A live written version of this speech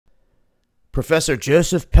Professor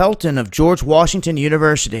Joseph Pelton of George Washington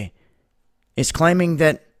University is claiming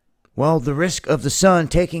that, well, the risk of the sun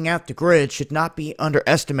taking out the grid should not be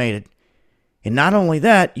underestimated. And not only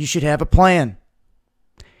that, you should have a plan.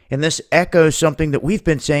 And this echoes something that we've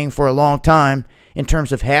been saying for a long time in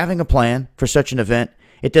terms of having a plan for such an event.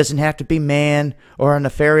 It doesn't have to be man or a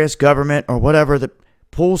nefarious government or whatever that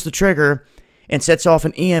pulls the trigger and sets off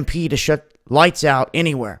an EMP to shut lights out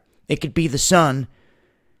anywhere. It could be the sun.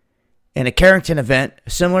 In a Carrington event,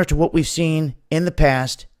 similar to what we've seen in the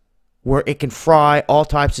past, where it can fry all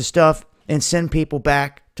types of stuff and send people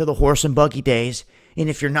back to the horse and buggy days. And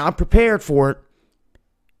if you're not prepared for it,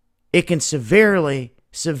 it can severely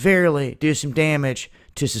do some damage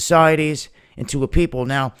to societies and to a people.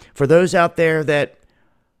 Now, for those out there that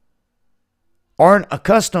aren't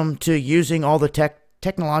accustomed to using all the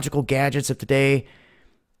technological gadgets of today,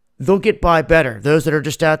 they'll get by better. Those that are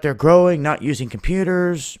just out there growing, not using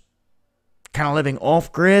computers, kind of living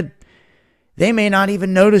off-grid, they may not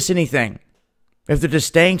even notice anything if they're just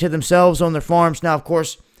staying to themselves on their farms. Now, of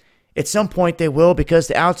course, at some point they will, because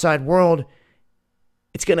the outside world,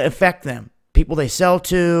 it's going to affect them. People they sell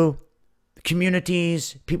to,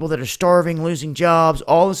 communities, people that are starving, losing jobs,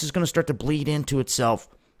 all this is going to start to bleed into itself.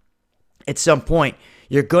 At some point,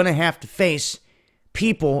 you're going to have to face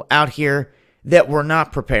people out here that were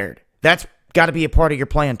not prepared. That's got to be a part of your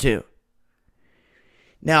plan too.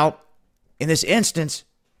 Now, in this instance,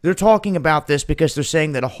 they're talking about this because they're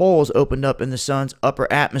saying that a hole has opened up in the sun's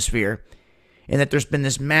upper atmosphere and that there's been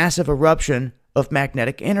this massive eruption of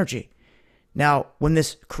magnetic energy. Now, when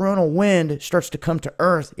this coronal wind starts to come to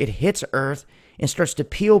Earth, it hits Earth and starts to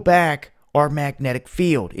peel back our magnetic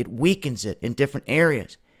field. It weakens it in different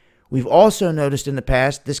areas. We've also noticed in the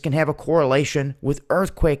past this can have a correlation with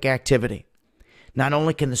earthquake activity. Not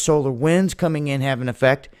only can the solar winds coming in have an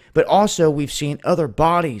effect, but also we've seen other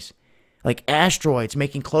bodies like asteroids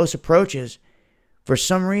making close approaches, for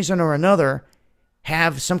some reason or another,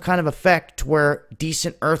 have some kind of effect to where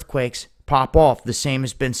decent earthquakes pop off. The same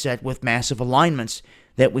has been said with massive alignments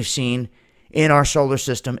that we've seen in our solar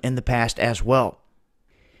system in the past as well.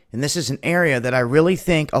 And this is an area that I really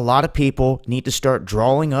think a lot of people need to start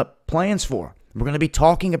drawing up plans for. We're going to be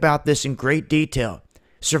talking about this in great detail.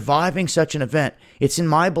 Surviving such an event. It's in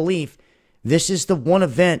my belief, this is the one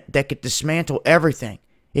event that could dismantle everything.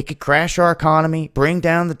 It could crash our economy, bring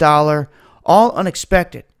down the dollar, all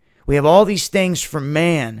unexpected. We have all these things from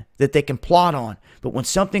man that they can plot on, but when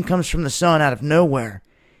something comes from the sun out of nowhere,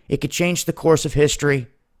 it could change the course of history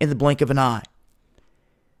in the blink of an eye.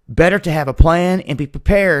 Better to have a plan and be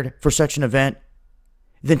prepared for such an event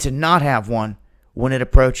than to not have one when it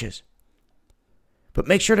approaches. But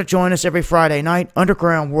make sure to join us every Friday night,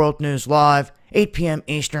 Underground World News Live, 8 p.m.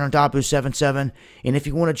 Eastern on Dabu 77. And if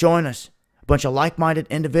you want to join us, a bunch of like-minded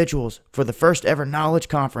individuals for the first ever knowledge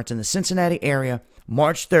conference in the Cincinnati area,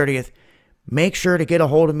 March 30th, make sure to get a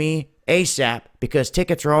hold of me ASAP because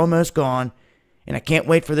tickets are almost gone. And I can't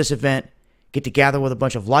wait for this event. Get together with a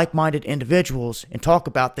bunch of like-minded individuals and talk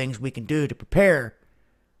about things we can do to prepare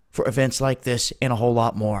for events like this and a whole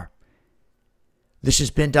lot more. This has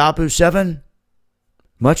been Dabu 7.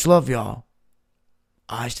 Much love, y'all.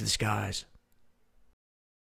 Eyes to the skies.